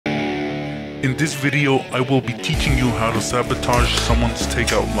In this video, I will be teaching you how to sabotage someone's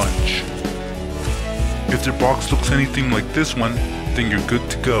takeout lunch. If their box looks anything like this one, then you're good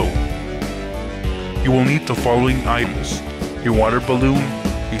to go. You will need the following items: a water balloon,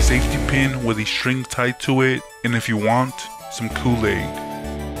 a safety pin with a string tied to it, and if you want, some Kool-Aid.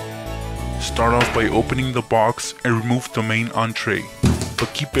 Start off by opening the box and remove the main entree,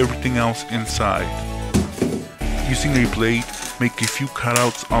 but keep everything else inside. Using a blade, make a few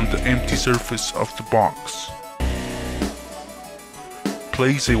cutouts on the empty surface of the box.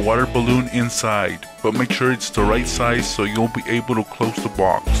 Place a water balloon inside, but make sure it's the right size so you'll be able to close the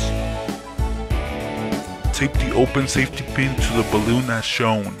box. Tape the open safety pin to the balloon as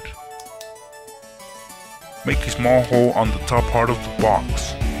shown. Make a small hole on the top part of the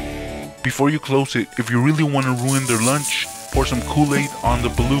box. Before you close it, if you really want to ruin their lunch, pour some Kool-Aid on the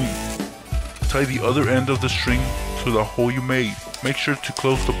balloon. Tie the other end of the string to the hole you made. Make sure to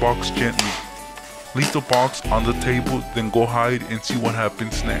close the box gently. Leave the box on the table, then go hide and see what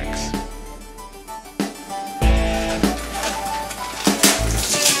happens next.